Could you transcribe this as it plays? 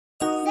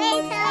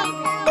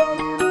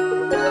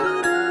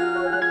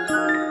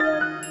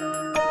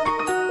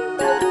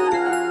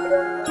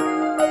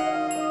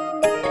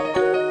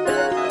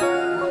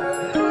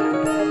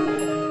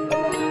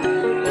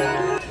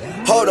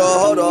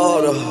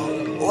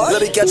What?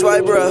 Let me catch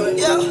my breath.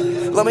 Yeah.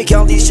 Let me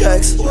count these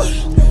checks. What?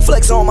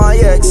 Flex on my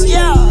ex.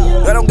 Yeah.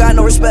 I don't got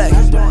no respect.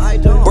 I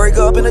don't. Break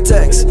up in the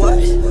text. What?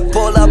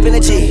 Pull up in a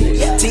G.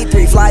 Yeah.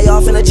 T3 fly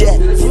off in a jet.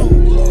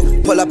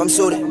 Pull up, I'm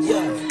suited.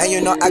 And you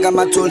know I got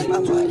my tool.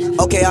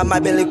 Okay, I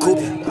might Bentley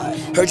Cooper.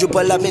 Heard you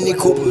pull up Mini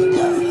Cooper.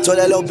 Told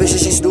that little bitch that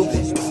she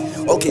stupid.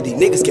 Okay, these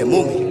niggas can't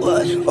move me.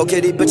 What?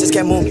 Okay, these bitches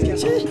can't move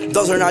me.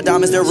 Those are not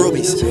diamonds, they're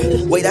rubies.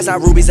 Wait, that's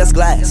not rubies, that's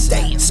glass.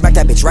 Damn. Smack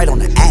that bitch right on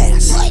the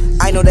ass. What?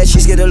 I know that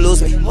she's scared to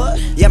lose me. What?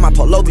 Yeah, my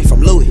polo be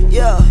from Louis.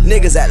 Yeah.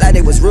 Niggas act like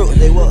they was rude.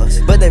 They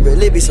was. But they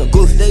really be so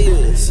goofy. They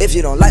is. If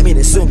you don't like me,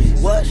 then sue me.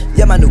 What?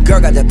 Yeah, my new girl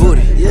got that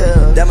booty.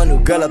 Yeah. That my new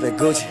girl up at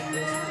Gucci.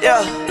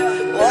 Yeah.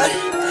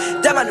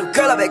 What? That my new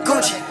girl up at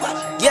Gucci.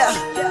 Yeah.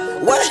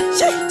 What?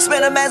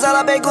 Spend a man's all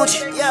up at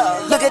Gucci.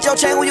 Yeah. Look at your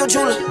chain with your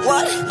jeweler.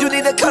 What? You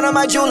need to cut on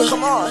my jeweler.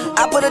 Come on.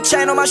 I put a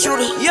chain on my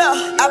shooter.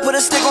 Yeah. I put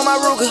a stick on my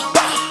Ruger.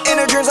 In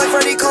her dreams like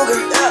Freddy Cougar.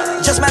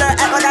 Yeah. Just matter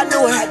act like I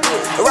knew her.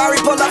 Rari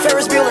pull up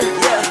Ferris Bueller.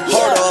 Yeah.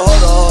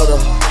 Hold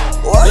on.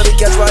 What? Let me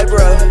catch my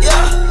breath.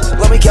 Yeah.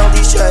 Let me count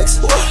these checks.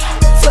 What?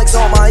 Flex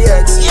on my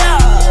ex. Yeah.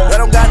 I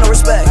don't got no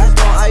respect.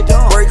 I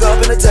don't. Break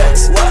up in the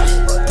text. What?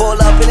 Pull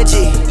up in a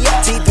G.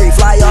 Yeah. T3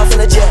 fly off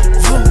in a jet.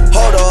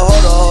 Hold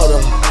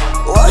on.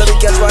 What? Let me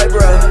catch my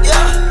breath.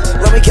 Yeah.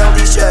 Let me count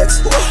these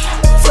checks. What?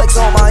 Flex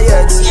on my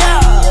ex. Yeah.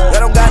 I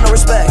don't got no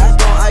respect.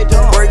 I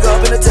don't. Break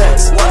up in the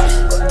text.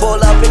 What?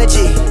 Pull up in a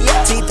G.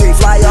 Yeah. T3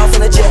 fly off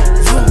in a jet.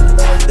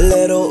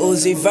 Little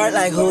Uzi Vert,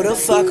 like who the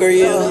fuck are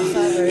you?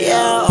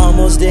 Yeah,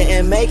 almost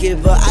didn't make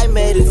it, but I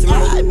made it through.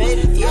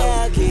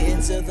 Yeah, get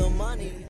into the money.